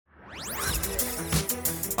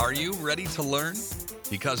Are you ready to learn?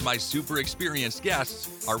 Because my super experienced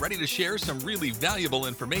guests are ready to share some really valuable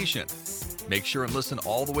information. Make sure and listen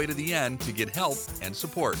all the way to the end to get help and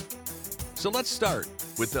support. So let's start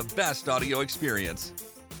with the best audio experience.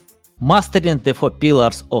 Mastering the 4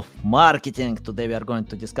 pillars of marketing. Today we are going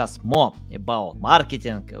to discuss more about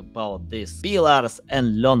marketing, about these pillars,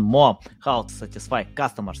 and learn more how to satisfy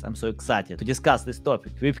customers. I'm so excited to discuss this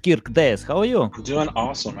topic with Kirk Deis. How are you? I'm doing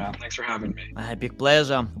awesome, man. Thanks for having me. Big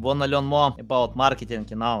pleasure. Wanna learn more about marketing?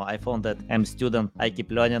 I found that I'm a student. I keep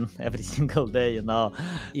learning every single day.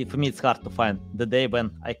 For me, it's hard to find the day when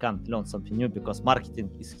I can't learn something new because marketing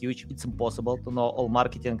is huge. It's impossible to know all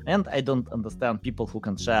marketing, and I don't understand people who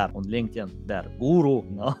can share on LinkedIn, they're guru,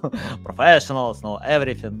 professionals,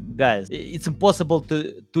 everything. Guys, it's impossible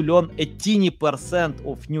to learn a teeny percent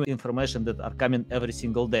of new information that are coming every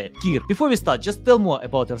single day. Kirk, before we start, just tell more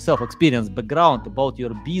about yourself, experience, background, about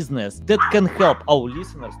your business that can help our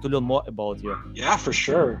listeners to learn more about you. Yeah, for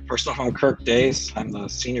sure. First off, I'm Kirk Deis. I'm the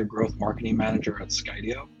Senior Growth Marketing Manager at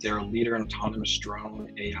Skydio. They're a leader in autonomous drone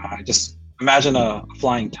AI. Just imagine a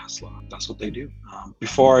flying Tesla. That's what they do.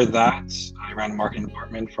 Before that, I ran a marketing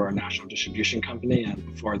department for a national distribution company. And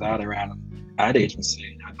before that, I ran an ad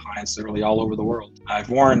agency. I had clients literally all over the world. I've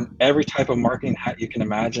worn every type of marketing hat you can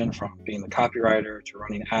imagine, from being the copywriter to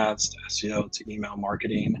running ads to SEO to email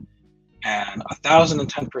marketing. And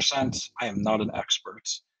 1,010%, I am not an expert.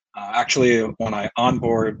 Actually, when I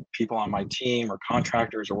onboard people on my team or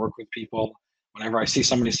contractors or work with people, whenever I see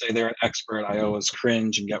somebody say they're an expert, I always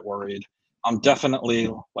cringe and get worried. I'm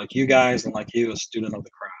definitely, like you guys and like you, a student of the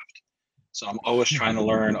craft. So I'm always trying to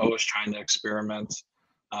learn, always trying to experiment,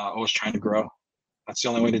 always trying to grow. That's the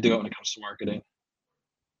only way to do it when it comes to marketing.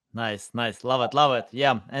 Nice. Love it.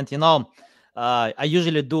 Yeah. And I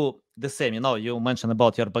usually do the same. You mentioned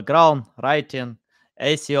about your background, writing,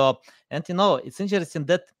 SEO. And it's interesting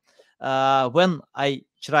that when I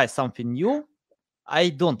try something new, I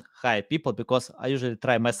don't hire people because I usually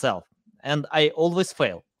try myself and I always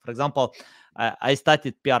fail. For example, I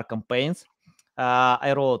started PR campaigns.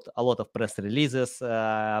 I wrote a lot of press releases.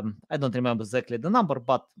 I don't remember exactly the number,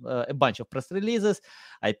 but a bunch of press releases.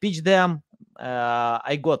 I pitched them.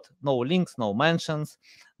 I got no links, no mentions,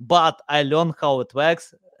 but I learned how it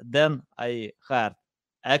works. Then I hired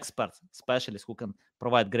experts, specialists who can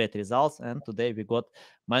provide great results. And today we got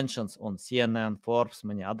mentions on CNN, Forbes,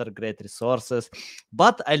 many other great resources.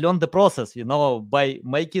 But I learned the process, by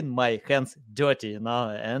making my hands dirty, and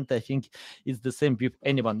I think it's the same with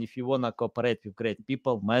anyone. If you want to cooperate with great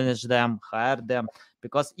people, manage them, hire them,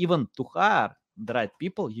 because even to hire the right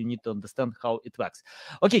people, you need to understand how it works.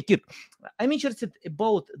 Okay, Kirk, I'm interested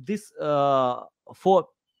about these 4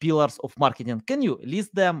 pillars of marketing. Can you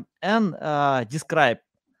list them and describe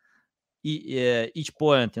each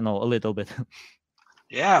point, a little bit?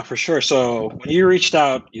 Yeah, for sure. So when you reached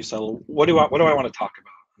out, you said, what do I want to talk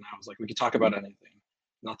about? And I was like, we can talk about anything.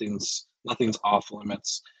 Nothing's off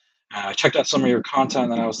limits. I checked out some of your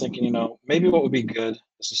content and I was thinking, maybe what would be good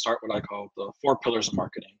is to start what I call the 4 pillars of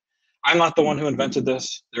marketing. I'm not the one who invented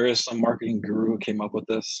this. There is some marketing guru who came up with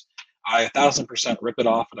this. I 1,000% rip it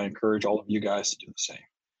off, and I encourage all of you guys to do the same.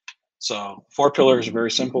 So 4 pillars are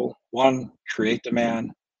very simple. 1, create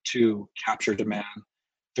demand. 2, capture demand.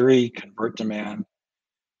 3, convert demand.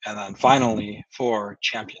 And then finally, 4,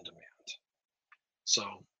 champion demand. So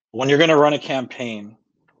when you're going to run a campaign,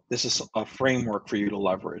 this is a framework for you to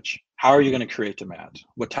leverage. How are you going to create demand?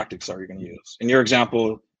 What tactics are you going to use? In your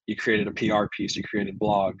example, you created a PR piece, you created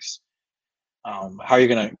blogs. How are you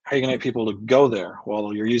going to get people to go there?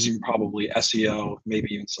 Well, you're using probably SEO,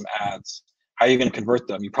 maybe even some ads. How are you going to convert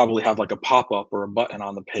them? You probably have like a pop-up or a button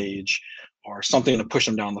on the page or something to push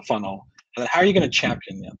them down the funnel. And then how are you going to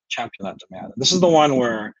champion that demand? This is the one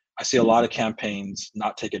where I see a lot of campaigns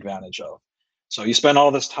not take advantage of. So you spend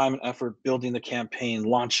all this time and effort building the campaign,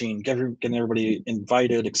 launching, getting everybody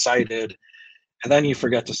invited, excited, and then you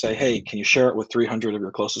forget to say, hey, can you share it with 300 of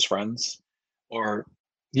your closest friends? Or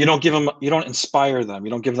you don't inspire them.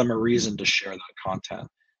 You don't give them a reason to share that content.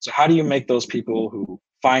 So how do you make those people who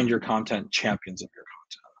find your content champions of your content?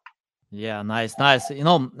 Yeah, nice. I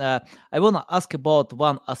want to ask about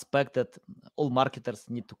one aspect that all marketers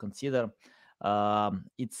need to consider.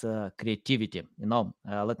 It's creativity.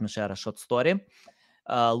 Let me share a short story.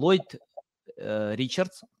 Lloyd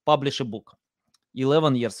Richards published a book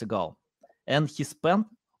 11 years ago, and he spent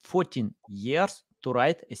 14 years to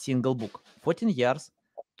write a single book. 14 years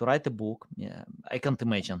to write a book. Yeah, I can't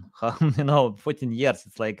imagine how, 14 years.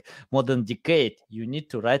 It's like more than a decade. You need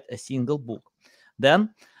to write a single book.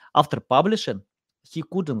 Then, after publishing, he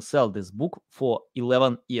couldn't sell this book for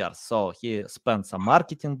 11 years. So he spent some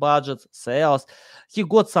marketing budgets, sales. He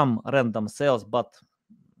got some random sales, but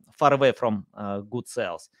far away from good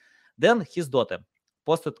sales. Then his daughter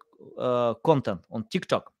posted content on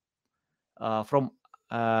TikTok from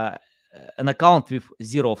an account with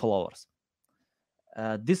 0 followers.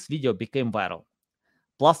 This video became viral.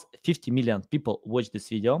 Plus 50 million people watched this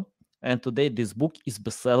video. And today this book is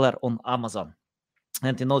bestseller on Amazon.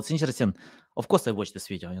 And it's interesting. Of course, I watched this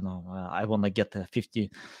video. I want to get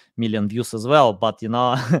 50 million views as well. But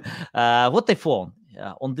what I found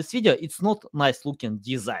on this video, it's not nice looking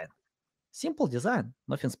design, simple design,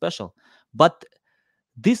 nothing special. But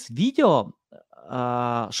this video,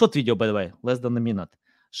 short video by the way, less than a minute,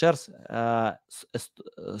 shares a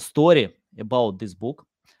story about this book,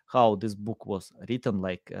 how this book was written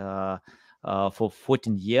like for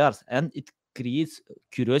 14 years, and it creates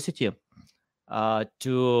curiosity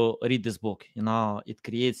to read this book. It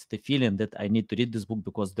creates the feeling that I need to read this book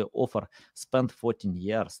because the author spent 14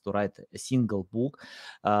 years to write a single book.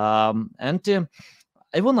 And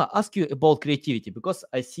I want to ask you about creativity, because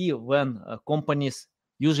I see when companies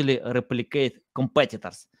usually replicate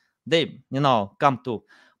competitors, they come to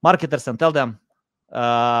marketers and tell them,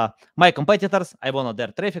 my competitors, I want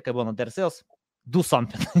their traffic, I want their sales, do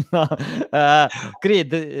something, create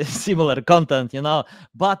the similar content,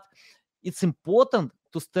 but it's important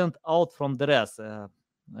to stand out from the rest.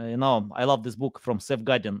 I love this book from Seth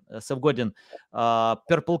Godin,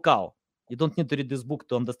 Purple Cow. You don't need to read this book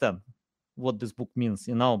to understand what this book means,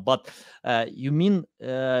 but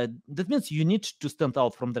that means you need to stand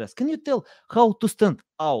out from the rest. Can you tell how to stand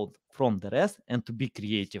out from the rest and to be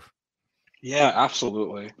creative? Yeah,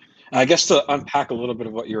 absolutely. And I guess to unpack a little bit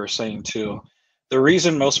of what you were saying too, the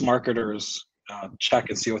reason most marketers check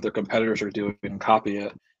and see what their competitors are doing and copy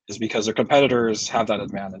it is because their competitors have that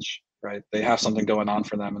advantage, right? They have something going on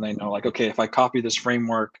for them, and they know, like, okay, if I copy this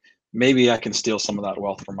framework, maybe I can steal some of that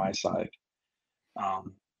wealth from my side.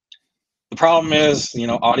 The problem is,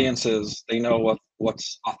 audiences, they know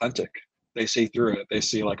what's authentic. They see through it. They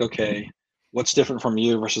see like, okay, what's different from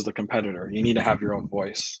you versus the competitor? You need to have your own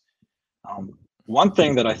voice. One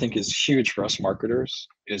thing that I think is huge for us marketers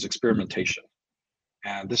is experimentation.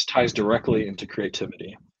 And this ties directly into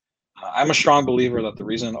creativity. I'm a strong believer that the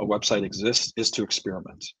reason a website exists is to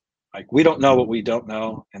experiment. Like, we don't know what we don't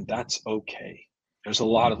know, and that's okay. There's a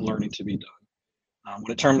lot of learning to be done.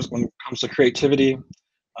 When it comes to creativity,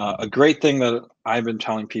 a great thing that I've been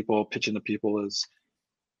telling people, pitching to people, is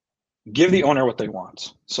give the owner what they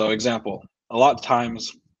want. So example, a lot of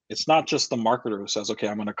times it's not just the marketer who says, okay,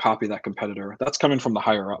 I'm going to copy that competitor. That's coming from the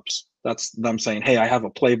higher ups. That's them saying, hey, I have a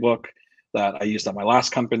playbook that I used at my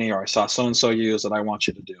last company, or I saw so-and-so use that I want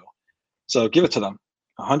you to do. So give it to them,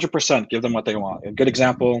 100%, give them what they want. A good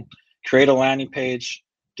example, create a landing page,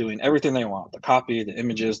 doing everything they want, the copy, the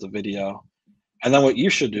images, the video. And then what you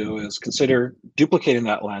should do is consider duplicating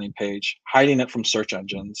that landing page, hiding it from search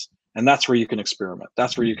engines. And that's where you can experiment.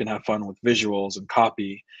 That's where you can have fun with visuals and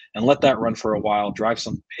copy, and let that run for a while, drive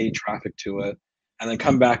some paid traffic to it, and then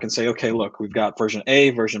come back and say, okay, look, we've got version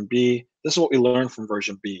A, version B. This is what we learned from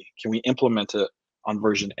version B. Can we implement it on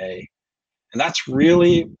version A? And that's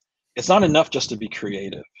really, it's not enough just to be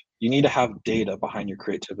creative. You need to have data behind your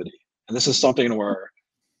creativity. And this is something where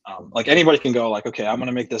like anybody can go like, okay, I'm going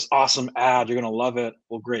to make this awesome ad. You're going to love it.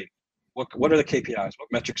 Well, great. What are the KPIs?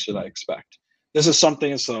 What metrics should I expect? This is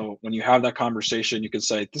something, so when you have that conversation, you can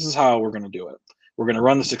say, this is how we're going to do it. We're going to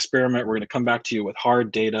run this experiment. We're going to come back to you with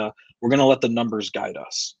hard data. We're going to let the numbers guide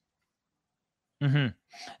us. Mm-hmm.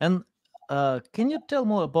 And can you tell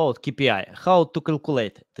more about KPI, how to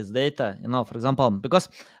calculate this data? For example, because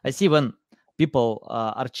I see when people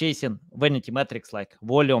are chasing vanity metrics like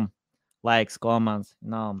volume, likes, comments,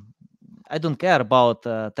 I don't care about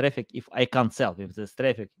traffic if I can't sell with this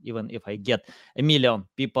traffic, even if I get 1 million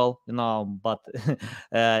people, but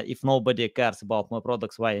if nobody cares about my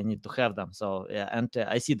products, why I need to have them? So, yeah, and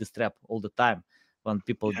I see this trap all the time when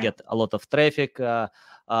people get a lot of traffic,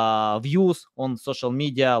 views on social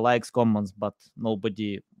media, likes, comments, but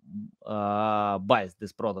nobody buys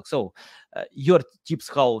this product. So your tips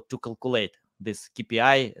how to calculate this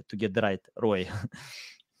KPI to get the right ROI?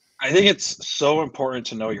 I think it's so important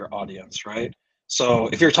to know your audience, right? So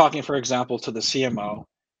if you're talking, for example, to the CMO,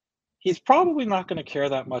 he's probably not going to care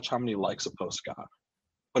that much how many likes a post got.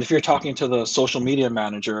 But if you're talking to the social media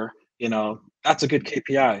manager, that's a good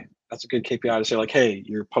KPI. That's a good KPI to say like, hey,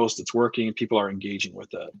 your post, it's working, people are engaging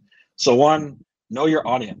with it. So one, know your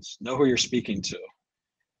audience, know who you're speaking to.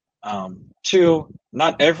 Two,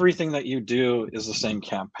 not everything that you do is the same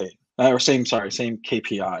campaign, same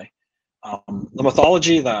KPI. The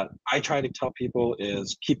methodology that I try to tell people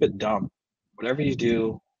is keep it dumb. Whatever you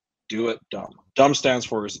do it dumb. Dumb stands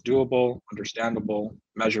for is doable, understandable,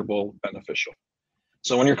 measurable, beneficial.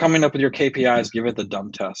 So when you're coming up with your KPIs, give it the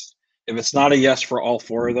dumb test. If it's not a yes for all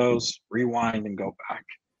four of those, rewind and go back.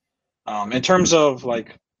 In terms of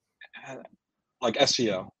like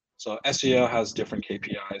SEO, so SEO has different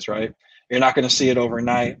KPIs, right? You're not going to see it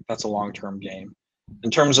overnight. That's a long-term game. In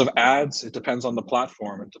terms of ads, it depends on the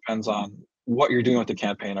platform. It depends on what you're doing with the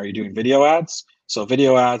campaign. Are you doing video ads? So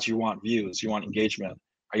video ads, you want views, you want engagement.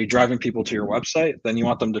 Are you driving people to your website? Then you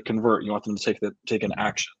want them to convert. You want them to take an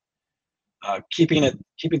action. Keeping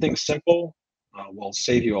things simple will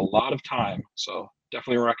save you a lot of time. So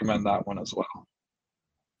definitely recommend that one as well.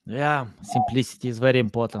 Yeah, simplicity is very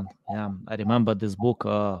important. Yeah, I remember this book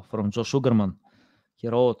from Joe Sugarman. He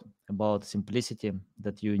wrote about simplicity,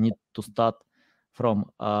 that you need to start from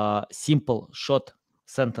simple, short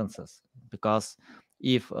sentences. Because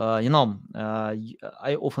if, I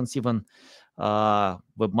often see when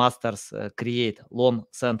webmasters create long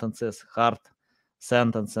sentences, hard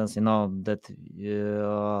sentences, that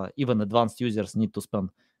even advanced users need to spend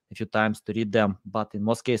a few times to read them, but in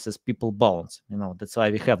most cases people bounce. That's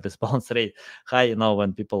why we have this bounce rate high.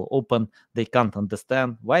 When people open, they can't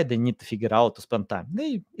understand why they need to figure out to spend time.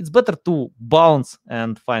 It's better to bounce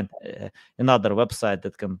and find another website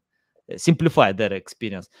that can simplify their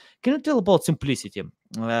experience. Can you tell about simplicity?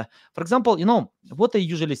 For example, what I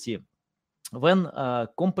usually see when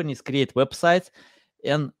companies create websites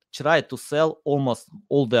and try to sell almost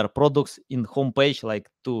all their products in homepage, like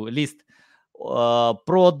to list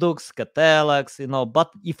products, catalogs,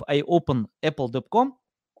 but if I open apple.com,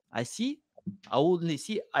 I only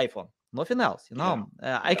see iPhone, nothing else.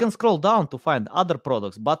 I can scroll down to find other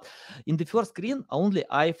products, but in the first screen, only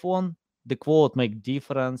iPhone. The quote make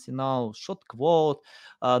difference, short quote,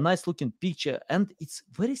 nice looking picture, and it's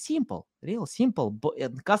very simple, real simple.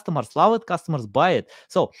 And customers love it, customers buy it.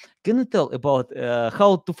 So, can you tell about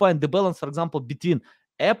how to find the balance, for example, between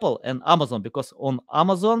Apple and Amazon? Because on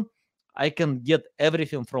Amazon, I can get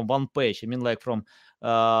everything from one page. I mean, like from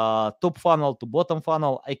top funnel to bottom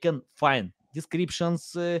funnel, I can find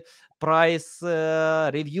descriptions, price,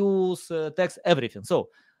 reviews, text, everything. So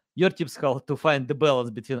your tips how to find the balance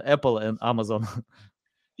between Apple and Amazon.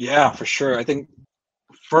 Yeah, for sure. I think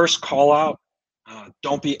first call out,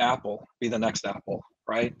 don't be Apple, be the next Apple,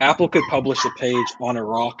 right? Apple could publish a page on a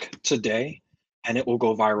rock today and it will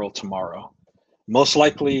go viral tomorrow. Most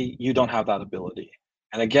likely you don't have that ability.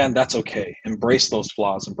 And again, that's okay. Embrace those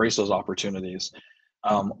flaws, embrace those opportunities.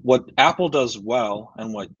 What Apple does well,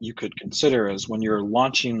 and what you could consider, is when you're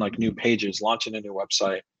launching like new pages, launching a new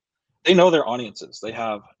website, they know their audiences. They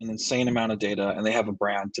have an insane amount of data and they have a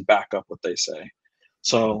brand to back up what they say.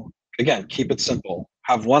 So again, keep it simple.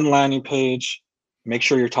 Have one landing page. Make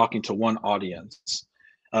sure you're talking to one audience.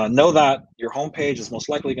 Know that your homepage is most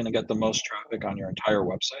likely going to get the most traffic on your entire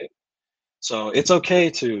website. So it's okay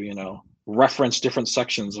to, reference different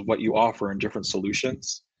sections of what you offer and different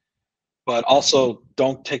solutions, but also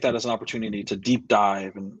don't take that as an opportunity to deep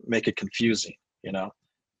dive and make it confusing.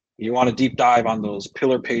 You want to deep dive on those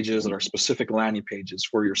pillar pages that are specific landing pages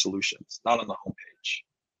for your solutions, not on the homepage.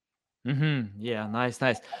 Yeah, nice.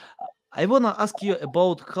 I want to ask you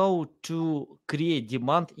about how to create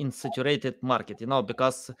demand in saturated market,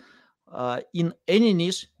 because in any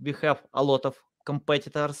niche, we have a lot of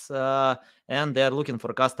competitors and they're looking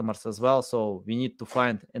for customers as well. So we need to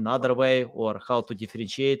find another way or how to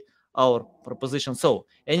differentiate our proposition. So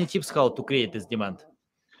any tips how to create this demand?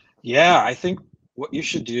 Yeah, I think what you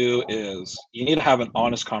should do is you need to have an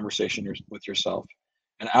honest conversation with yourself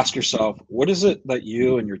and ask yourself, what is it that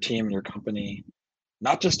you and your team and your company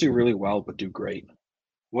not just do really well, but do great?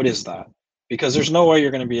 What is that? Because there's no way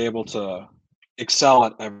you're going to be able to excel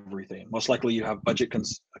at everything. Most likely you have budget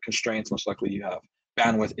constraints. Most likely you have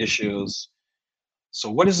bandwidth issues. So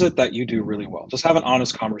what is it that you do really well? Just have an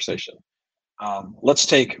honest conversation. Let's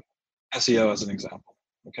take SEO as an example.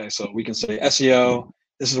 Okay, so we can say SEO,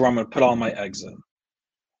 this is where I'm going to put all my eggs in.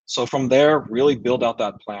 So from there, really build out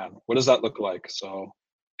that plan. What does that look like? So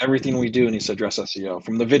everything we do needs to address SEO.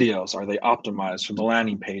 From the videos, are they optimized? From the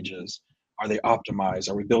landing pages, are they optimized?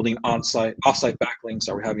 Are we building offsite backlinks?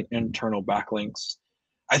 Are we having internal backlinks?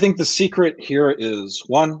 I think the secret here is,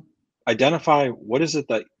 one, identify what is it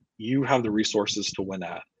that you have the resources to win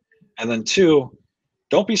at. And then two,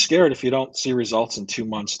 don't be scared if you don't see results in 2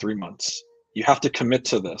 months, 3 months. You have to commit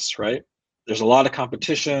to this, right? There's a lot of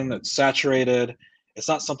competition. It's saturated. It's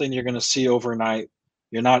not something you're going to see overnight.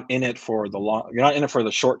 You're not in it for the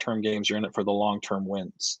short-term games. You're in it for the long-term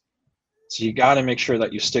wins. So you got to make sure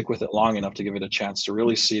that you stick with it long enough to give it a chance to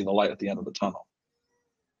really see the light at the end of the tunnel.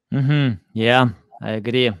 Yeah, I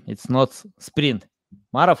agree. It's not sprint,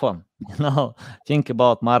 marathon. Think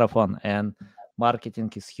about marathon, and marketing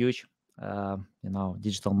is huge.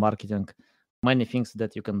 Digital marketing, many things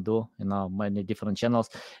that you can do. Many different channels,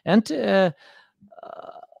 and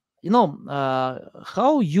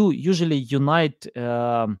how you usually unite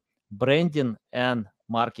branding and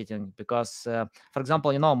marketing? Because, for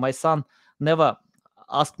example, my son never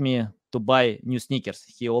asked me to buy new sneakers.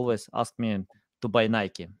 He always asked me to buy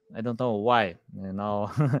Nike. I don't know why.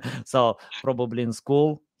 So probably in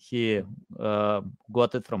school he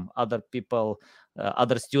got it from other people,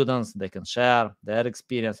 other students. They can share their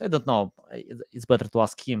experience. I don't know. It's better to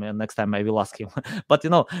ask him, and next time I will ask him. But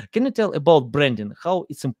can you tell about branding? How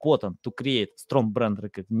it's important to create strong brand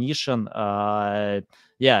recognition? And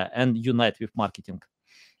unite with marketing.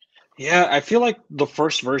 Yeah, I feel like the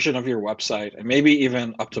first version of your website, and maybe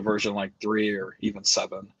even up to version like 3 or even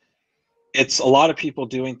 7, it's a lot of people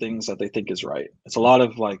doing things that they think is right. It's a lot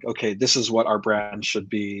of like, okay, this is what our brand should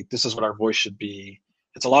be. This is what our voice should be.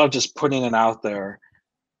 It's a lot of just putting it out there.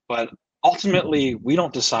 But ultimately, we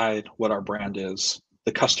don't decide what our brand is.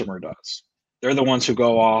 The customer does. They're the ones who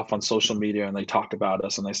go off on social media and they talk about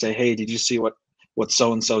us and they say, hey, did you see what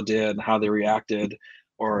so-and-so did and how they reacted?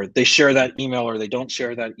 Or they share that email or they don't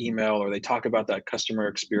share that email, or they talk about that customer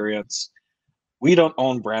experience. We don't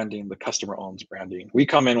own branding. The customer owns branding. We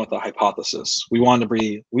come in with a hypothesis. We want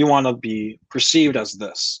to be perceived as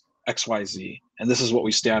this XYZ, and this is what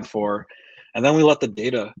we stand for. And then we let the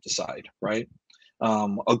data decide, right?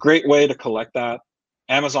 A great way to collect that,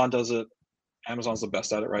 Amazon does it. Amazon's the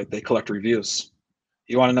best at it, right? They collect reviews.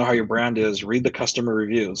 You want to know how your brand is, read the customer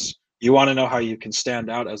reviews. You want to know how you can stand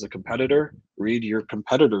out as a competitor, read your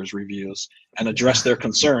competitors' reviews and address their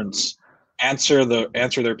concerns. Answer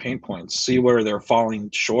their pain points, see where they're falling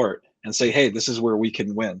short, and say, hey, this is where we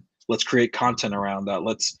can win. Let's create content around that.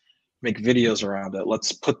 Let's make videos around it.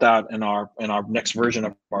 Let's put that in our next version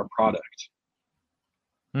of our product.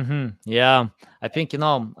 Yeah, I think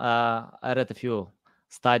I read a few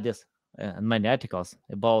studies and many articles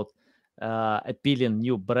about appealing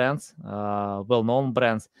new brands, well-known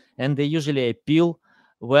brands, and they usually appeal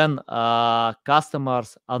when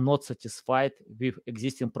customers are not satisfied with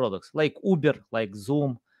existing products, like Uber, like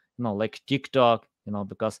Zoom, like TikTok,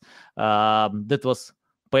 because that was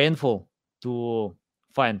painful to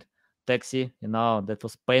find taxi, that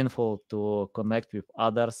was painful to connect with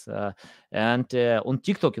others. And on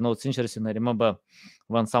TikTok, it's interesting. I remember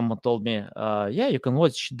when someone told me, yeah, you can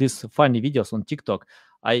watch these funny videos on TikTok.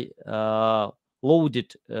 I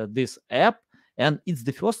loaded this app, and it's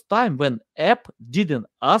the first time when app didn't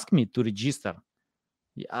ask me to register.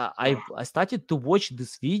 I started to watch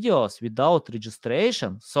these videos without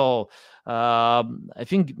registration. So I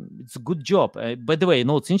think it's a good job. By the way,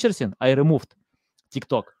 it's interesting. I removed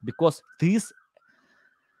TikTok because this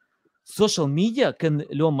social media can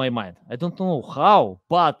learn my mind. I don't know how,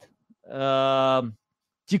 but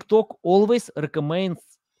TikTok always recommends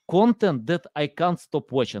content that I can't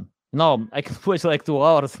stop watching. I can watch like 2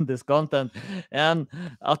 hours in this content, and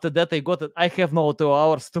after that I got it. I have no 2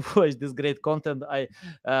 hours to watch this great content. I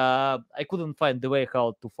couldn't find the way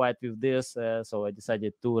how to fight with this, so I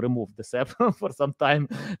decided to remove this app for some time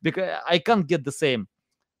because I can't get the same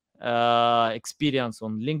experience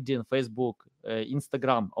on LinkedIn, Facebook,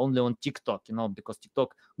 Instagram, only on TikTok, because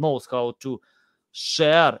TikTok knows how to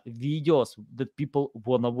share videos that people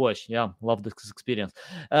wanna watch. Yeah, love this experience.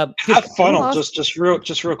 That funnel, just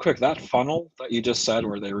real quick, that funnel that you just said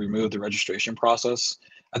where they remove the registration process,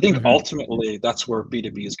 I think ultimately that's where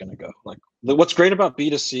B2B is going to go. Like what's great about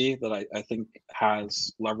B2C that I think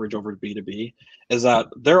has leverage over B2B is that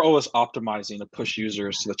they're always optimizing to push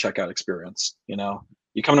users to the checkout experience.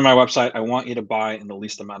 You come to my website, I want you to buy in the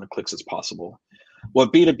least amount of clicks as possible.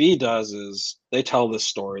 What B2B does is they tell this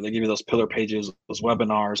story. They give you those pillar pages, those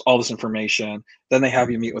webinars, all this information. Then they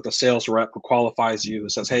have you meet with a sales rep who qualifies you, who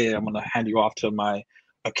says, hey, I'm going to hand you off to my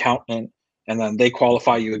accountant. And then they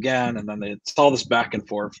qualify you again. And then it's all this back and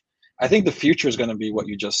forth. I think the future is going to be what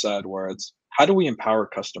you just said, where it's how do we empower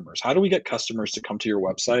customers? How do we get customers to come to your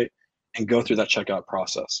website and go through that checkout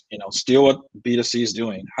process? Steal what B2C is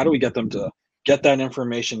doing. How do we get them to get that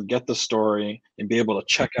information, get the story, and be able to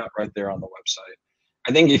check out right there on the website?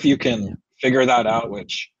 I think if you can figure that out,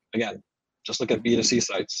 which again, just look at B2C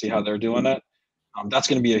sites, see how they're doing it. That's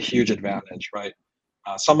going to be a huge advantage, right?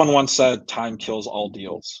 Someone once said time kills all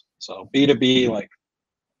deals. So B2B,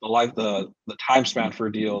 like the time span for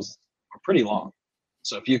deals are pretty long.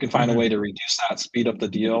 So if you can find a way to reduce that, speed up the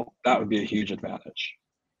deal, that would be a huge advantage.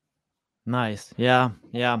 Nice. Yeah,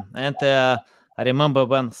 yeah. And I remember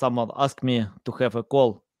when someone asked me to have a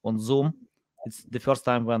call on Zoom. It's the first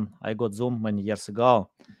time when I got Zoom many years ago.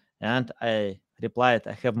 And I replied,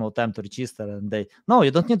 I have no time to register. And they, no,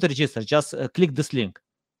 you don't need to register. Just click this link.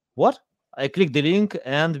 What? I clicked the link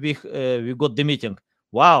and we got the meeting.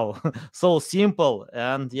 Wow, so simple.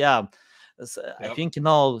 And yeah, I Yep. think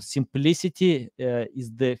simplicity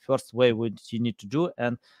is the first way what you need to do,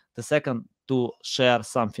 and the second to share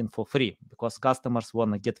something for free because customers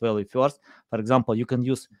want to get value first. For example, you can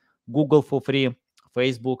use Google for free,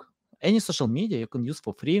 Facebook, any social media you can use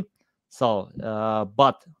for free. So,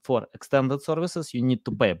 but for extended services, you need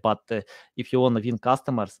to pay. But if you want to win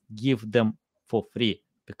customers, give them for free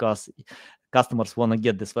because customers want to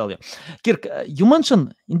get this value. Kirk, you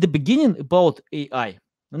mentioned in the beginning about AI.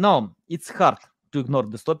 No, it's hard to ignore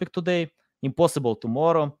this topic today, impossible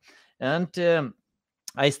tomorrow. And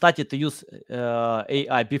I started to use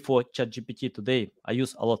AI before ChatGPT today. I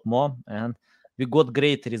use a lot more, and we got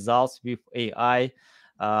great results with AI.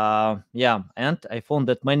 Yeah, and I found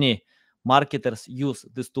that many marketers use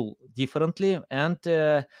this tool differently, and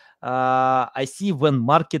I see when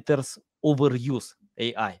marketers overuse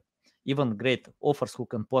AI. Even great authors who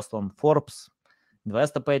can post on Forbes,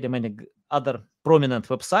 Investopedia, many other prominent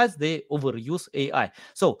websites, they overuse AI.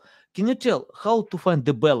 So, can you tell how to find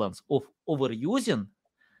the balance of overusing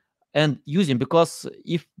and using? Because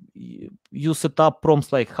if you set up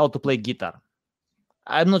prompts like how to play guitar,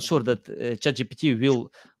 I'm not sure that ChatGPT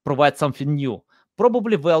will provide something new.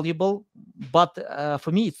 Probably valuable, but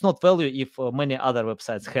for me, it's not value if many other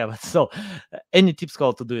websites have it. So, any tips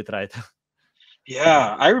how to do it right?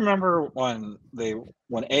 Yeah, I remember when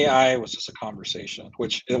AI was just a conversation,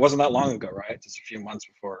 which it wasn't that long ago, right? Just a few months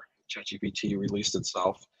before ChatGPT released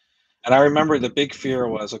itself. And I remember the big fear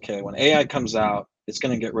was, okay, when AI comes out, it's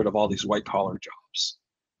going to get rid of all these white collar jobs.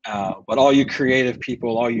 But all you creative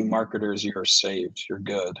people, all you marketers, you're saved. You're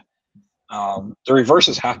good. The reverse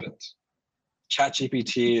has happened.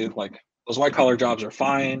 ChatGPT, like those white collar jobs are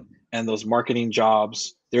fine, and those marketing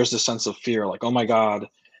jobs, there's this sense of fear, like, oh my god,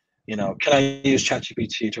 can I use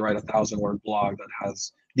ChatGPT to write 1,000-word blog that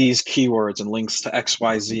has these keywords and links to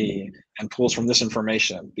XYZ and pulls from this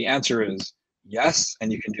information? The answer is yes,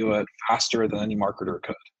 and you can do it faster than any marketer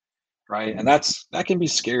could, right? And that can be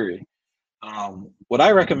scary. What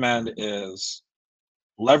I recommend is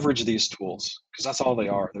leverage these tools because that's all they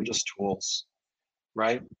are. They're just tools,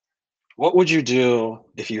 right? What would you do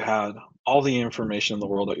if you had all the information in the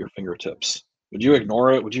world at your fingertips? Would you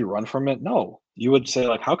ignore it? Would you run from it? No. You would say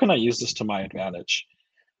like, how can I use this to my advantage?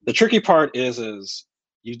 The tricky part is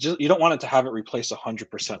you don't want it to have it replace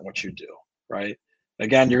 100% what you do, right?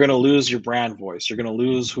 Again, you're going to lose your brand voice. You're going to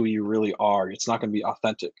lose who you really are. It's not going to be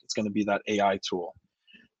authentic. It's going to be that AI tool.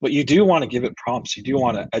 But you do want to give it prompts. You do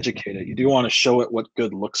want to educate it. You do want to show it what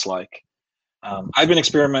good looks like. I've been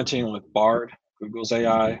experimenting with Bard, Google's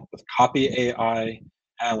AI, with Copy AI,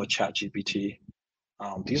 and with ChatGPT.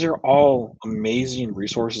 These are all amazing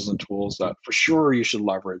resources and tools that for sure you should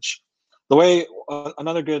leverage.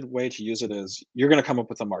 Another good way to use it is you're going to come up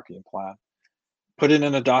with a marketing plan, put it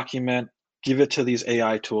in a document, give it to these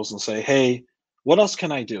AI tools and say, hey, what else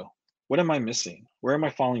can I do? What am I missing? Where am I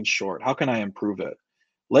falling short? How can I improve it?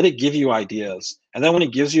 Let it give you ideas. And then when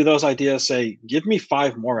it gives you those ideas, say, give me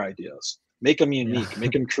 5 more ideas. Make them Yeah. unique,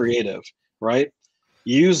 make them creative, right?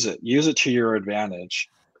 Use it to your advantage.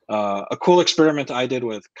 A cool experiment I did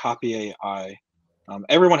with Copy AI.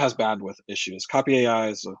 Everyone has bandwidth issues. Copy AI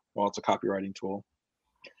it's a copywriting tool.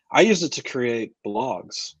 I used it to create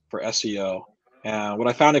blogs for SEO. And what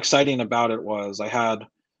I found exciting about it was I had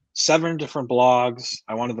 7 different blogs.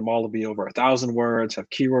 I wanted them all to be over 1,000 words, have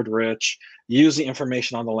keyword rich, use the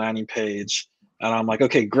information on the landing page. And I'm like,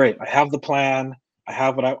 okay, great. I have the plan. I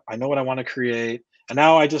have I know what I want to create. And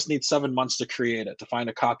now I just need 7 months to create it, to find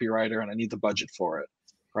a copywriter, and I need the budget for it.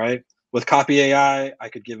 Right. With Copy AI, I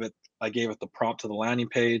gave it the prompt to the landing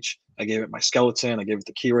page. I gave it my skeleton. I gave it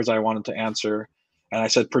the keywords I wanted to answer. And I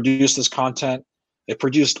said, produce this content. It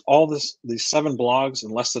produced these 7 blogs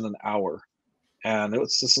in less than an hour. And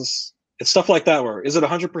it's stuff like that where, is it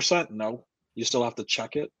 100%? No, you still have to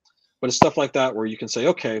check it. But it's stuff like that where you can say,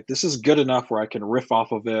 okay, this is good enough where I can riff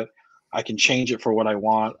off of it. I can change it for what I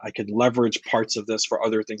want. I can leverage parts of this for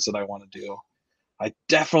other things that I want to do. I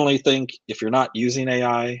definitely think if you're not using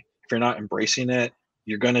AI, if you're not embracing it,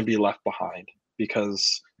 you're going to be left behind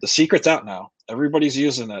because the secret's out now. Everybody's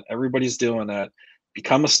using it. Everybody's doing it.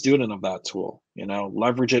 Become a student of that tool,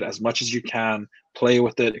 leverage it as much as you can, play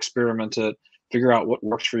with it, experiment it, figure out what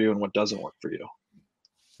works for you and what doesn't work for you.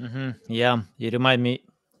 Yeah, you remind me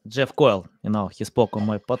Jeff Coyle. He spoke on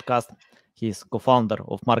my podcast. He's co-founder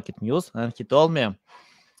of Market News, and he told me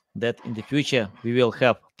that in the future we will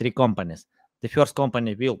have three companies. The first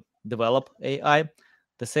company will develop AI,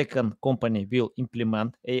 the second company will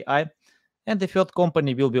implement AI, and the third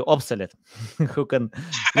company will be obsolete, who can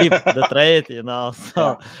leave the trade,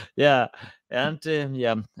 So yeah, and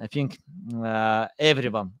I think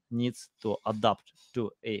everyone needs to adapt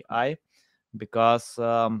to AI because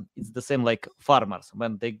it's the same like farmers.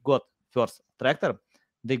 When they got first tractor,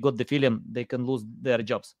 they got the feeling they can lose their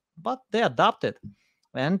jobs, but they adapted.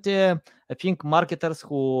 And I think marketers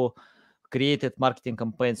who created marketing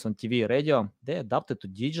campaigns on TV, radio, they adapted to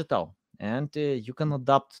digital. And you can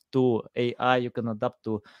adapt to AI, you can adapt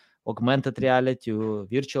to augmented reality,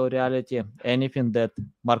 virtual reality, anything that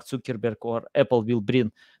Mark Zuckerberg or Apple will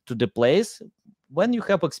bring to the place when you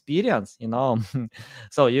have experience,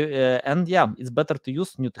 So it's better to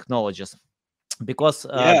use new technologies because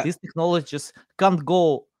these technologies can't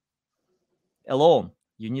go alone.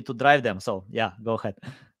 You need to drive them. So yeah, go ahead.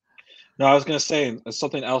 No, I was going to say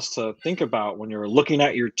something else to think about when you're looking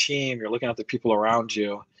at your team, you're looking at the people around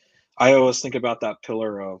you. I always think about that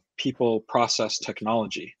pillar of people, process,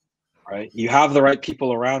 technology, right? You have the right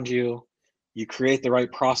people around you, you create the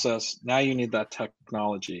right process. Now you need that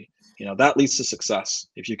technology. That leads to success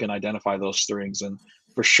if you can identify those things. And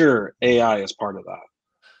for sure, AI is part of that.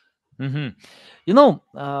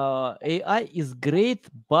 AI is great,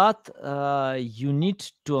 but you need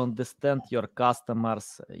to understand your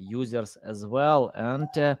customers, users as well. And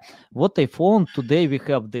what I found today, we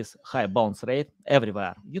have this high bounce rate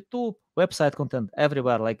everywhere. YouTube, website content,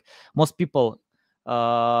 everywhere. Like most people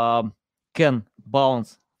can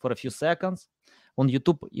bounce for a few seconds. On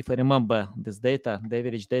YouTube, if I remember this data, the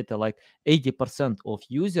average data, like 80% of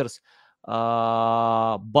users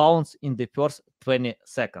bounce in the first 20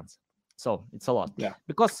 seconds. So it's a lot. Yeah.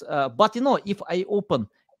 Because, but if I open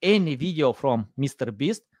any video from Mr.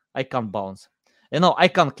 Beast, I can't bounce. I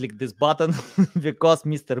can't click this button because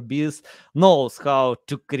Mr. Beast knows how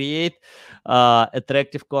to create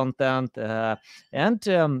attractive content. And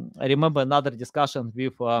I remember another discussion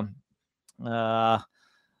with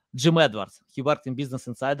Jim Edwards. He worked in Business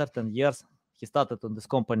Insider 10 years. He started on this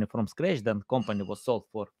company from scratch. Then company was sold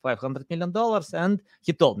for $500 million. And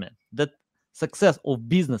he told me that success of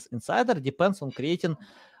Business Insider depends on creating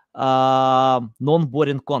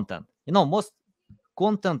non-boring content. Most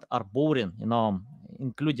content are boring,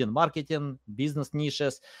 including marketing, business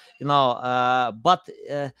niches, but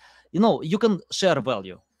you can share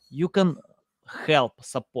value, you can help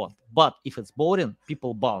support, but if it's boring,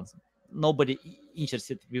 people bounce. Nobody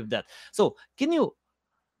interested with that. So can you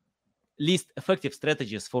list effective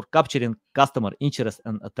strategies for capturing customer interest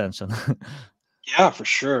and attention? Yeah, for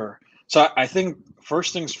sure. So I think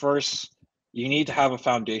first things first, you need to have a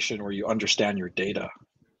foundation where you understand your data.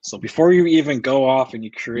 So before you even go off and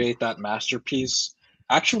you create that masterpiece,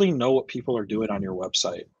 actually know what people are doing on your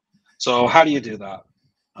website. So how do you do that?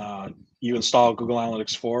 You install Google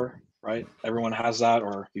Analytics 4, right? Everyone has that,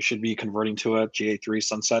 or you should be converting to it, GA3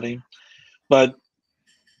 sunsetting. But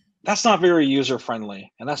that's not very user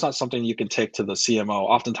friendly, and that's not something you can take to the CMO.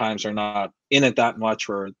 Oftentimes they're not in it that much,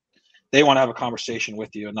 where they want to have a conversation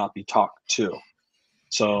with you and not be talked to.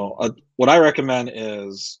 So what I recommend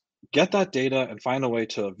is get that data and find a way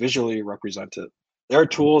to visually represent it. There are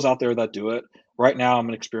tools out there that do it. Right now, I'm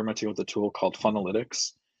experimenting with a tool called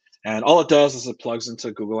Funnelytics. And all it does is it plugs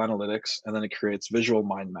into Google Analytics, and then it creates visual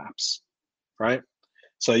mind maps, right?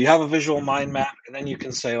 So you have a visual mind map, and then you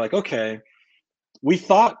can say like, okay, we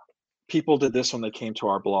thought people did this when they came to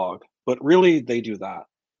our blog, but really they do that.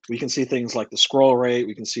 We can see things like the scroll rate,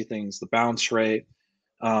 we can see things, the bounce rate.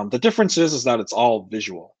 The difference is that it's all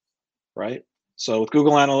visual, right? So with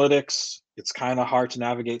Google Analytics, it's kind of hard to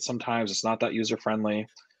navigate sometimes. It's not that user friendly.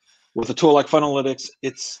 With a tool like Funnelytics,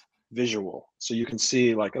 it's visual. So you can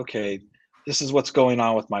see like, okay, this is what's going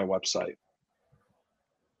on with my website.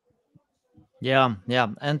 Yeah.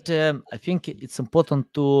 And I think it's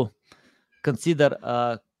important to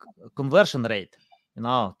consider conversion rate, to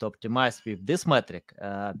optimize with this metric,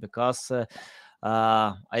 because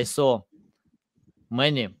I saw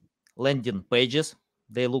many landing pages.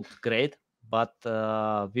 They looked great, but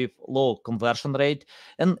with low conversion rate.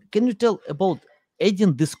 And can you tell about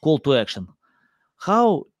adding this call to action?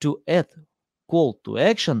 How to add call to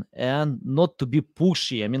action and not to be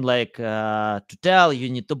pushy? I mean, like to tell you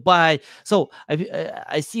need to buy. So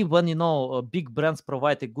I see when big brands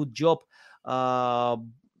provide a good job,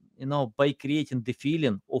 by creating the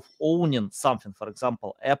feeling of owning something. For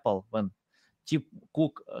example, Apple, when Tim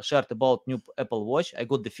Cook shared about new Apple Watch, I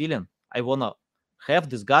got the feeling I wanna have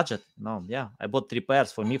this gadget. I bought 3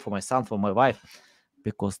 pairs for me, for my son, for my wife.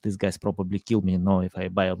 because these guys probably kill me, if I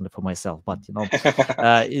buy only for myself. But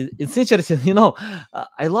it's interesting.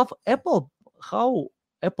 I love Apple, how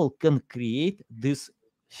Apple can create this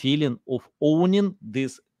feeling of owning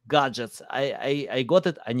these gadgets. I got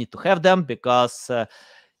it. I need to have them because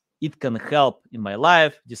it can help in my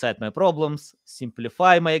life, decide my problems,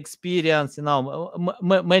 simplify my experience,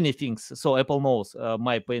 many things. So Apple knows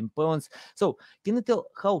my pain points. So can you tell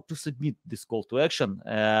how to submit this call to action,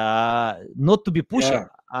 not to be pushy,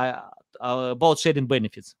 about sharing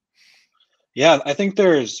benefits? Yeah, I think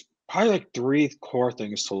there's probably like 3 core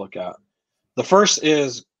things to look at. The first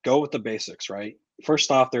is go with the basics, right?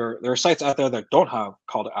 First off, there are sites out there that don't have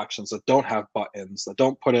call to actions, that don't have buttons, that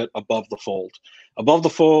don't put it above the fold. Above the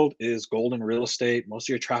fold is golden real estate. Most of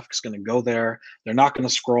your traffic is going to go there. They're not going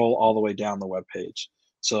to scroll all the way down the web page.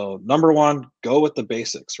 So number one, go with the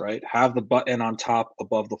basics, right? Have the button on top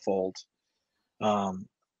above the fold.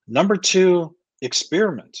 Number two,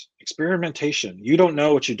 experimentation. You don't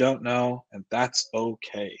know what you don't know, and that's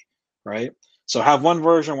okay, right? So have one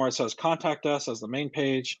version where it says contact us as the main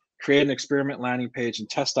page, create an experiment landing page, and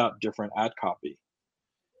test out different ad copy,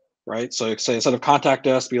 right? So say instead of contact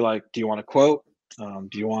us, be like, do you want a quote? Do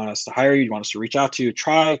you want us to hire you? Do you want us to reach out to you?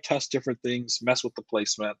 Try, test different things, mess with the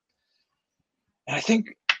placement. And I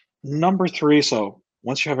think number three, so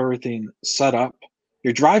once you have everything set up,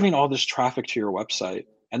 you're driving all this traffic to your website,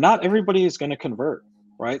 and not everybody is going to convert,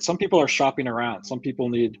 right? Some people are shopping around. Some people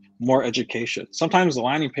need more education. Sometimes the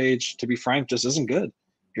landing page, to be frank, just isn't good.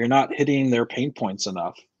 You're not hitting their pain points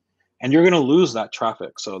enough, and you're going to lose that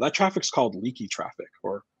traffic. So that traffic's called leaky traffic,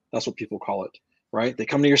 or that's what people call it, right? They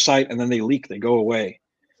come to your site and then they leak, they go away.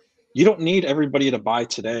 You don't need everybody to buy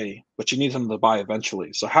today, but you need them to buy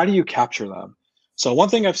eventually. So how do you capture them? So one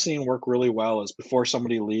thing I've seen work really well is before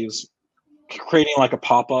somebody leaves, creating like a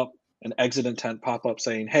pop-up, an exit intent pop-up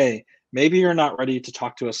saying, hey, maybe you're not ready to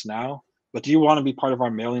talk to us now, but do you want to be part of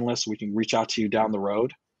our mailing list so we can reach out to you down the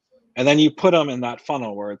road? And then you put them in that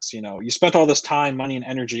funnel where it's, you spent all this time, money, and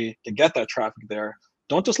energy to get that traffic there.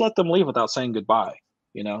 Don't just let them leave without saying goodbye.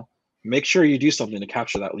 Make sure you do something to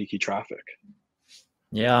capture that leaky traffic.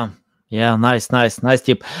 Yeah, nice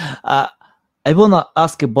tip. I want to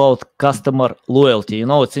ask about customer loyalty.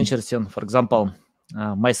 It's interesting. For example,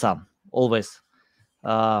 my son always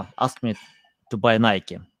asked me to buy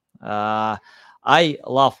Nike. I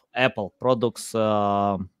love Apple products,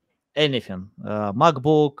 anything,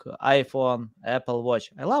 MacBook, iPhone, Apple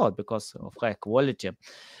Watch. I love it because of high quality.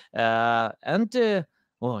 I'm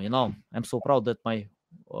so proud that my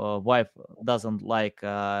wife doesn't like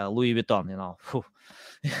Louis Vuitton.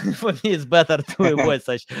 For me, it's better to avoid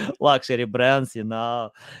such luxury brands. And I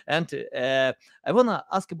want to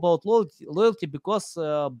ask about loyalty because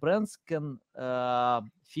brands can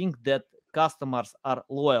think that customers are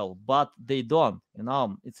loyal, but they don't.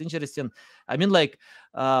 It's interesting. I mean,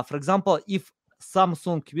 for example, if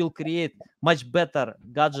Samsung will create much better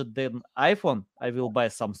gadget than iPhone, I will buy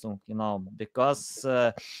Samsung, because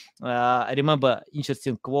I remember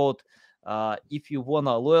interesting quote, if you want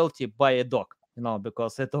a loyalty, buy a dog,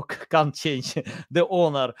 because a dog can't change the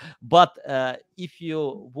owner. But if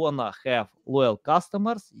you want to have loyal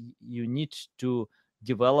customers, you need to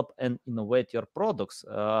develop and innovate your products,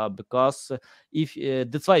 because if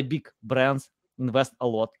that's why big brands invest a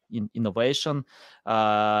lot in innovation.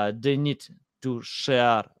 They need to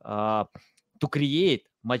share, to create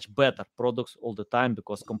much better products all the time,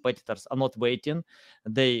 because competitors are not waiting.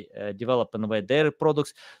 They develop and innovate their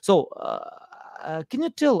products. So can you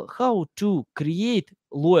tell how to create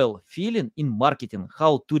loyal feeling in marketing,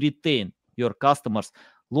 how to retain your customers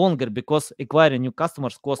longer, because acquiring new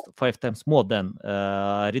customers costs 5 times more than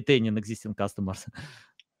retaining existing customers?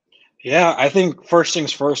 Yeah, I think first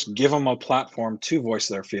things first, give them a platform to voice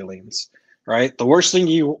their feelings, right? The worst thing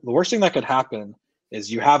that could happen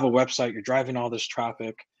is you have a website, you're driving all this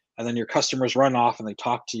traffic, and then your customers run off and they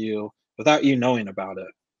talk to you without you knowing about it,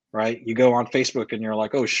 right? You go on Facebook and you're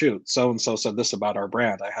like, oh shoot, so and so said this about our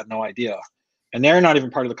brand. I had no idea. And they're not even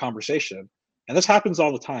part of the conversation. And this happens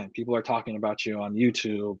all the time. People are talking about you on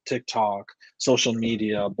YouTube, TikTok, social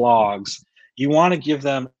media, blogs. You want to give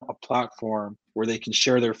them a platform where they can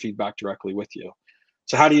share their feedback directly with you.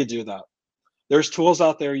 So how do you do that? There's tools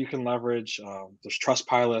out there you can leverage. There's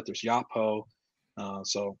Trustpilot, there's Yotpo.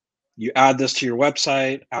 So you add this to your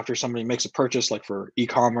website after somebody makes a purchase, like for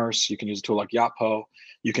e-commerce, you can use a tool like Yotpo.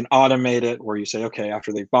 You can automate it where you say, okay,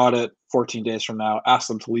 after they bought it, 14 days from now, ask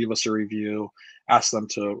them to leave us a review, ask them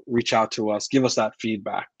to reach out to us, give us that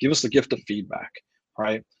feedback, give us the gift of feedback,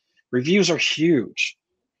 right? Reviews are huge.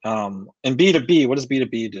 And B2B, what does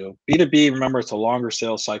B2B do? B2B, remember, it's a longer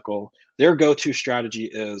sales cycle. their go-to strategy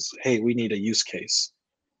is, hey, we need a use case.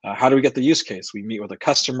 How do we get the use case? We meet with a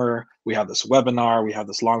customer, we have this webinar, we have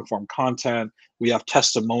this long form content, we have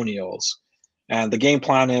testimonials. And the game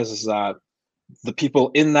plan is that the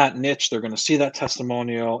people in that niche, they're going to see that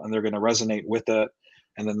testimonial and they're going to resonate with it.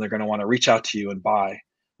 And then they're going to want to reach out to you and buy.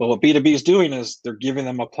 But what B2B is doing is they're giving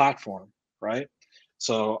them a platform, right?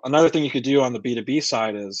 So another thing you could do on the B2B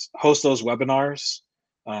side is host those webinars,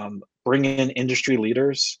 bring in industry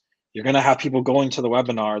leaders. You're going to have people going to the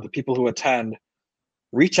webinar, the people who attend,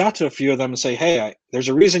 reach out to a few of them and say, hey, there's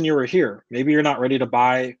a reason you were here. Maybe you're not ready to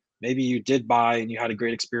buy. Maybe you did buy and you had a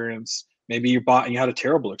great experience. Maybe you bought and you had a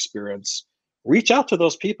terrible experience. Reach out to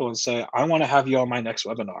those people and say, I want to have you on my next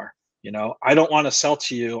webinar. You know, I don't want to sell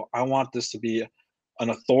to you. I want this to be an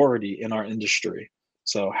authority in our industry.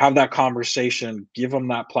 So have that conversation, give them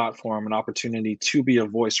that platform, an opportunity to be a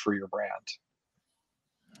voice for your brand.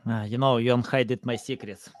 You know, you unhided my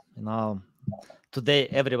secrets. You know, today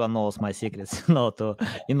everyone knows my secrets. You know, to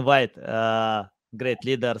invite great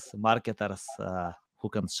leaders, marketers who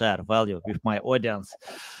can share value with my audience.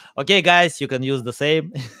 Okay, guys, you can use the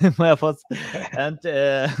same methods. And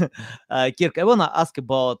Kirk, I want to ask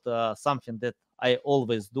about something that I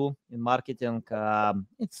always do in marketing.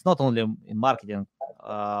 It's not only in marketing.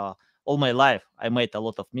 All my life, I made a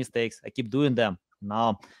lot of mistakes. I keep doing them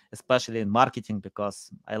now, especially in marketing,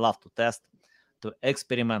 because I love to test, to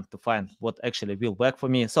experiment, to find what actually will work for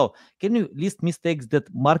me. So can you list mistakes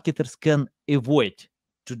that marketers can avoid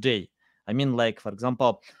today? I mean, like, for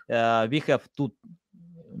example, we have two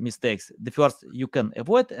mistakes. The first you can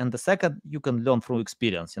avoid, and the second you can learn through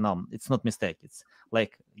experience. You know, it's not mistake. It's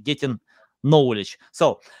like getting knowledge.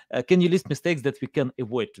 So can you list mistakes that we can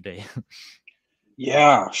avoid today?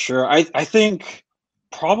 Yeah, sure. I think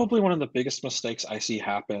probably one of the biggest mistakes I see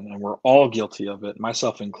happen, and we're all guilty of it,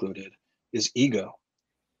 myself included, is ego.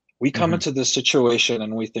 We come into this situation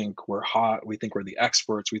and we think we're hot, we think we're the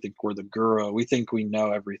experts, we think we're the guru, we think we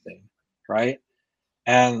know everything, right?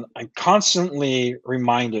 And I'm constantly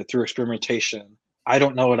reminded through experimentation, I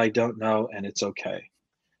don't know what I don't know, and it's okay.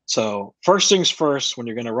 So first things first, when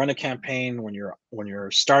you're going to run a campaign, when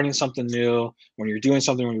you're starting something new, when you're doing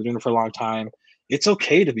something, when you're doing it for a long time, it's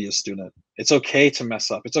okay to be a student. It's okay to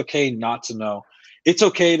mess up. It's okay not to know. It's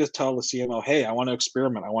okay to tell the CMO, hey, I want to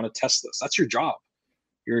experiment. I want to test this. That's your job.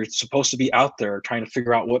 You're supposed to be out there trying to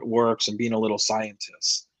figure out what works and being a little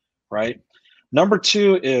scientist, right? Number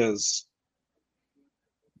two is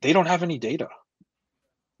they don't have any data.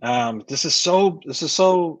 This is so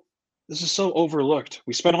overlooked.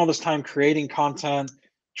 We spend all this time creating content,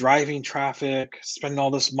 driving traffic, spending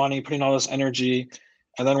all this money, putting all this energy,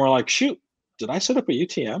 and then we're like, shoot, did I set up a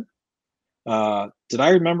UTM? Did I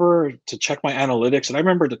remember to check my analytics? Did I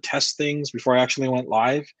remember to test things before I actually went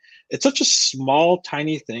live? It's such a small,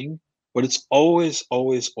 tiny thing, but it's always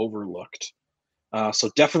overlooked.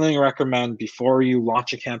 So definitely recommend before you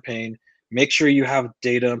launch a campaign, make sure you have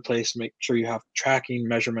data in place, make sure you have tracking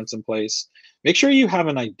measurements in place, make sure you have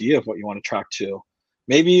an idea of what you want to track to.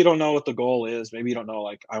 Maybe you don't know what the goal is. Maybe you don't know,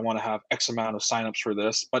 like, I want to have X amount of signups for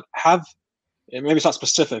this, but maybe it's not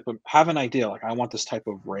specific, but have an idea, like, I want this type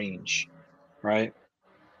of range, right?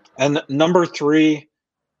 And number three,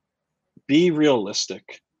 be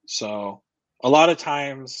realistic. So a lot of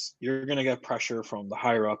times you're going to get pressure from the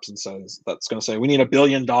higher ups and that's going to say, we need $1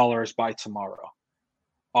 billion by tomorrow.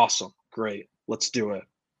 Awesome. Great. Let's do it.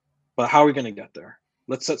 But how are we going to get there?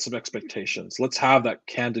 Let's set some expectations. Let's have that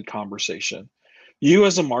candid conversation. You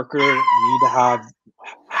as a marketer need to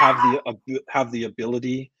have the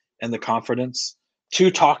ability and the confidence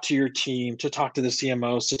to talk to your team, to talk to the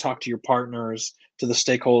CMOs, to talk to your partners, to the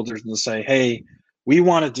stakeholders, and say, hey, we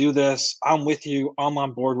want to do this. I'm with you. I'm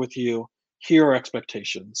on board with you. Here are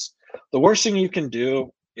expectations. The worst thing you can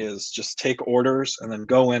do is just take orders and then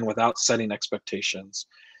go in without setting expectations.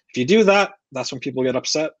 If you do that, that's when people get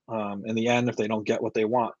upset in the end if they don't get what they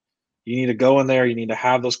want. You need to go in there. You need to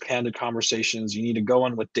have those candid conversations. You need to go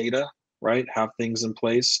in with data, right? Have things in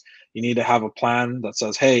place. You need to have a plan that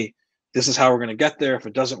says, hey, this is how we're going to get there. If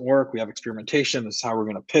it doesn't work, we have experimentation. This is how we're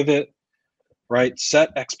going to pivot, right?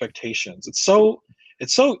 Set expectations. It's so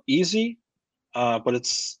easy, but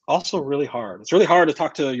it's also really hard. It's really hard to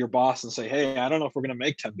talk to your boss and say, hey, I don't know if we're going to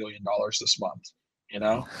make $10 billion this month. You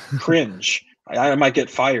know, cringe. I might get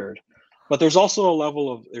fired. But there's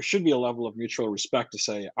also there should be a level of mutual respect to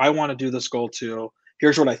say, I want to do this goal too.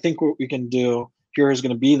 Here's what I think we can do. Here's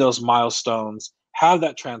going to be those milestones. Have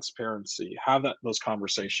that transparency. Have those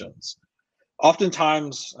conversations.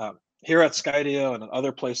 Oftentimes, here at Skydio and in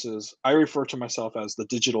other places, I refer to myself as the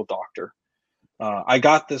digital doctor. I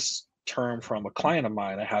got this term from a client of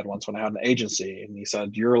mine I had once when I had an agency, and he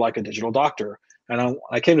said, "You're like a digital doctor." And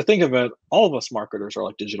I came to think of it, all of us marketers are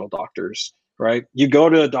like digital doctors, right? You go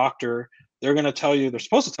to a doctor, they're going to tell you, they're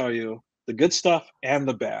supposed to tell you the good stuff and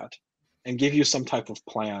the bad, and give you some type of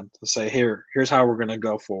plan to say, here's how we're going to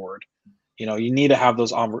go forward. You need to have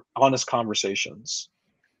those honest conversations.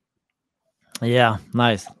 Yeah,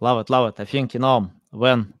 nice. Love it, love it. I think,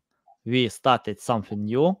 when we started something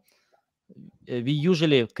new, we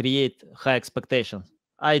usually create high expectations.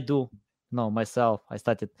 I do myself. I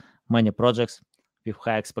started many projects with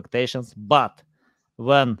high expectations, but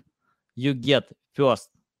when you get first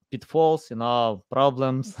pitfalls,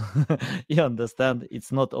 problems, you understand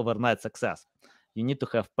it's not overnight success. You need to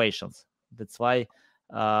have patience. That's why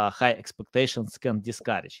high expectations can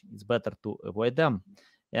discourage. It's better to avoid them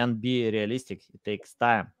and be realistic. It takes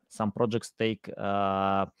time. Some projects take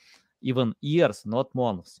even years, not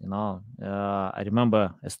months. I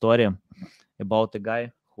remember a story about a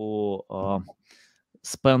guy who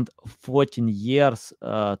spent 14 years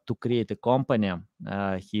to create a company.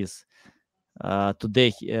 Today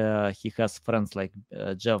he has friends like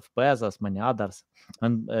Jeff Bezos, many others,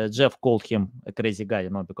 and Jeff called him a crazy guy,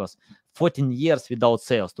 because 14 years without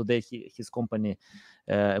sales. Today his company,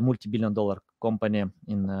 a multi-billion-dollar company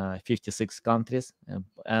in 56 countries,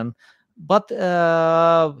 but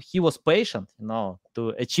he was patient, to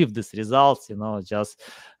achieve these results. Just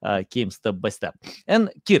came step by step. And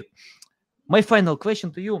Kirk, my final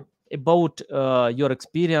question to you about your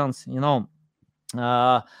experience.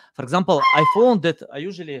 For example, I found that I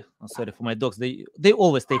usually, sorry for my dogs, they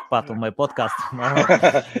always take part on my podcast.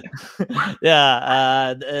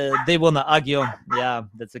 Yeah, they wanna argue. Yeah,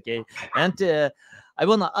 that's okay. And I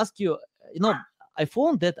wanna ask you, I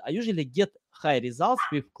found that I usually get high results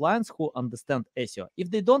with clients who understand SEO.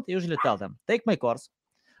 If they don't, I usually tell them, take my course,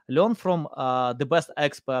 learn from the best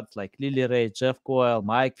experts like Lily Ray, Jeff Coyle,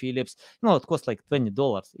 Mike Phillips. It costs like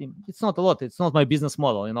 $20. It's not a lot. It's not my business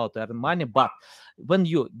model, to earn money. But when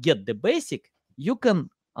you get the basic, you can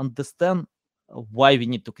understand why we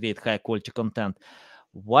need to create high quality content,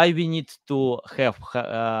 why we need to have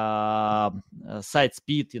site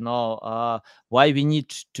speed, why we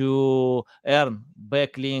need to earn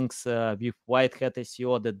backlinks with white hat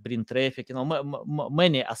SEO that bring traffic,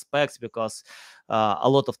 many aspects, because a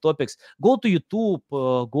lot of topics. Go to YouTube,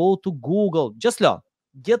 go to Google, just learn,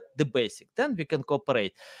 get the basic, then we can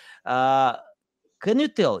cooperate. Can you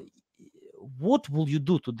tell, what will you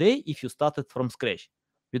do today if you started from scratch?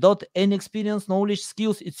 Without any experience, knowledge,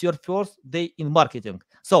 skills, it's your first day in marketing.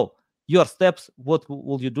 So your steps, what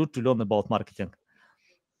will you do to learn about marketing?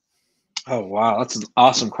 Oh, wow. That's an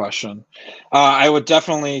awesome question. I would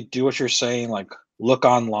definitely do what you're saying, like look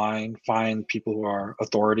online, find people who are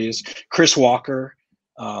authorities. Chris Walker,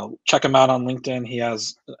 check him out on LinkedIn. He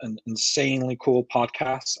has an insanely cool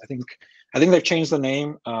podcast. I think they've changed the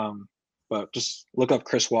name, but just look up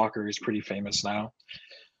Chris Walker. He's pretty famous now.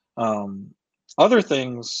 Other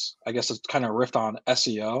things, I guess it's kind of riffed on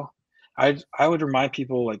SEO. I would remind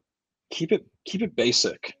people, like, keep it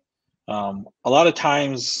basic. A lot of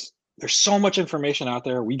times there's so much information out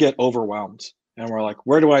there, we get overwhelmed and we're like,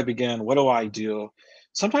 where do I begin? What do I do?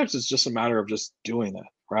 Sometimes it's just a matter of just doing it,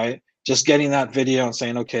 right? Just getting that video and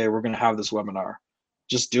saying, okay, we're going to have this webinar.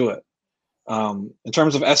 Just do it. In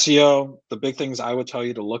terms of SEO, the big things I would tell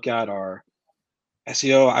you to look at are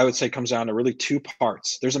SEO, I would say, comes down to really two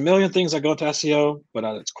parts. There's a million things that go into SEO, but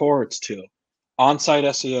at its core, it's two. On-site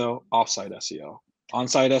SEO, off-site SEO.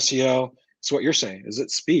 On-site SEO, it's what you're saying. Is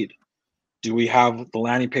it speed? Do we have the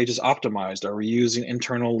landing pages optimized? Are we using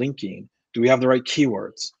internal linking? Do we have the right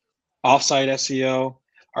keywords? Off-site SEO,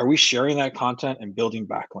 are we sharing that content and building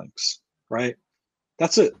backlinks, right?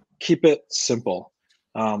 That's it. Keep it simple.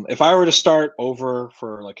 If I were to start over if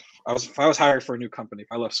I was hired for a new company,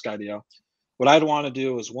 if I left Skydio, what I'd want to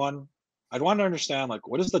do is, one, I'd want to understand, like,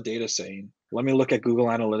 what is the data saying? Let me look at Google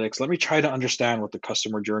Analytics. Let me try to understand what the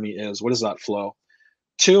customer journey is. What is that flow?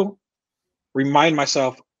 Two, remind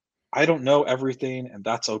myself, I don't know everything, and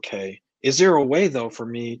that's okay. Is there a way, though, for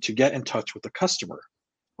me to get in touch with the customer,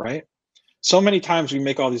 right? So many times we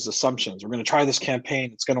make all these assumptions. We're going to try this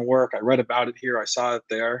campaign. It's going to work. I read about it here. I saw it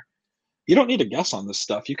there. You don't need to guess on this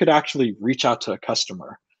stuff. You could actually reach out to a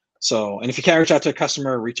customer. And if you can't reach out to a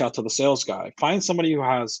customer, reach out to the sales guy. Find somebody who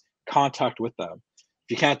has contact with them.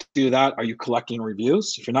 If you can't do that, are you collecting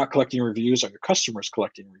reviews? If you're not collecting reviews, are your customers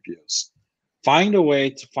collecting reviews? Find a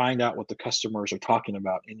way to find out what the customers are talking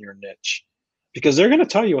about in your niche, because they're going to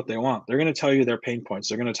tell you what they want. They're going to tell you their pain points.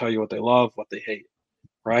 They're going to tell you what they love, what they hate,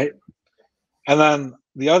 right? And then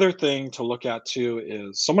the other thing to look at too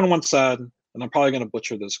is, someone once said, and I'm probably going to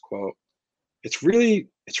butcher this quote, it's really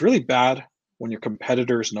bad when your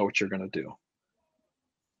competitors know what you're going to do.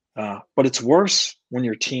 But it's worse when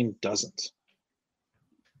your team doesn't.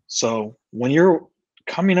 So when you're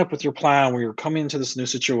coming up with your plan, when you're coming into this new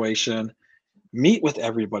situation, meet with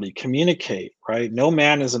everybody, communicate, right? No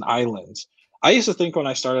man is an island. I used to think when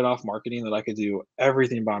I started off marketing that I could do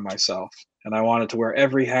everything by myself and I wanted to wear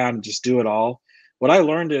every hat and just do it all. What I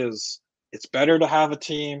learned is it's better to have a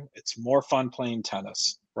team. It's more fun playing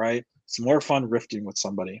tennis, right? It's more fun rifting with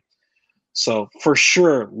somebody. So for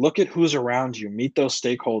sure, look at who's around you, meet those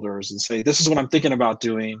stakeholders and say, this is what I'm thinking about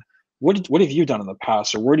doing. What have you done in the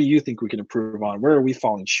past? Or where do you think we can improve on? Where are we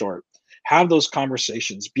falling short? Have those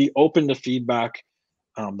conversations. Be open to feedback.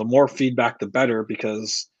 The more feedback, the better,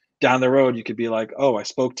 because down the road, you could be like, oh, I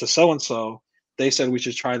spoke to so-and-so. They said we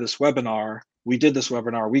should try this webinar. We did this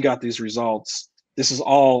webinar. We got these results. This is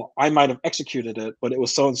all, I might have executed it, but it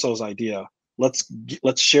was so-and-so's idea. Let's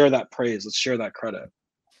share that praise. Let's share that credit.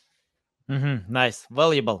 Nice,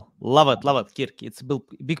 valuable. Love it, Kirk. It's a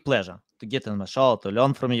big pleasure to get on my show, to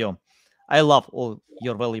learn from you. I love all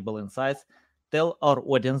your valuable insights. Tell our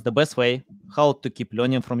audience the best way, how to keep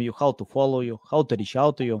learning from you, how to follow you, how to reach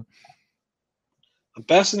out to you. The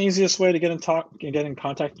best and easiest way to get in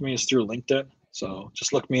contact with me is through LinkedIn. So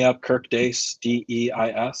just look me up, Kirk Deis,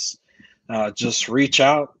 Deis. Just reach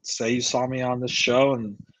out, say you saw me on this show,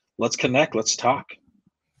 and let's connect. Let's talk.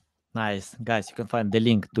 Nice. Guys, you can find the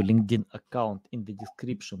link to LinkedIn account in the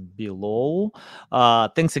description below.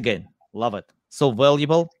 Thanks again. Love it. So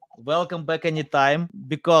valuable. Welcome back anytime,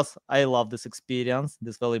 because I love this experience,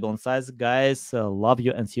 this valuable insights. Guys, love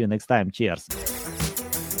you and see you next time. Cheers.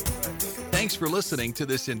 Thanks for listening to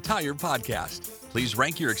this entire podcast. Please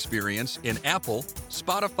rank your experience in Apple,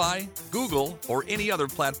 Spotify, Google, or any other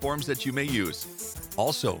platforms that you may use.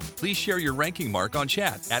 Also, please share your ranking mark on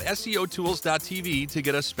chat at SEOtools.tv to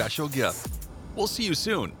get a special gift. We'll see you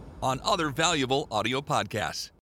soon on other valuable audio podcasts.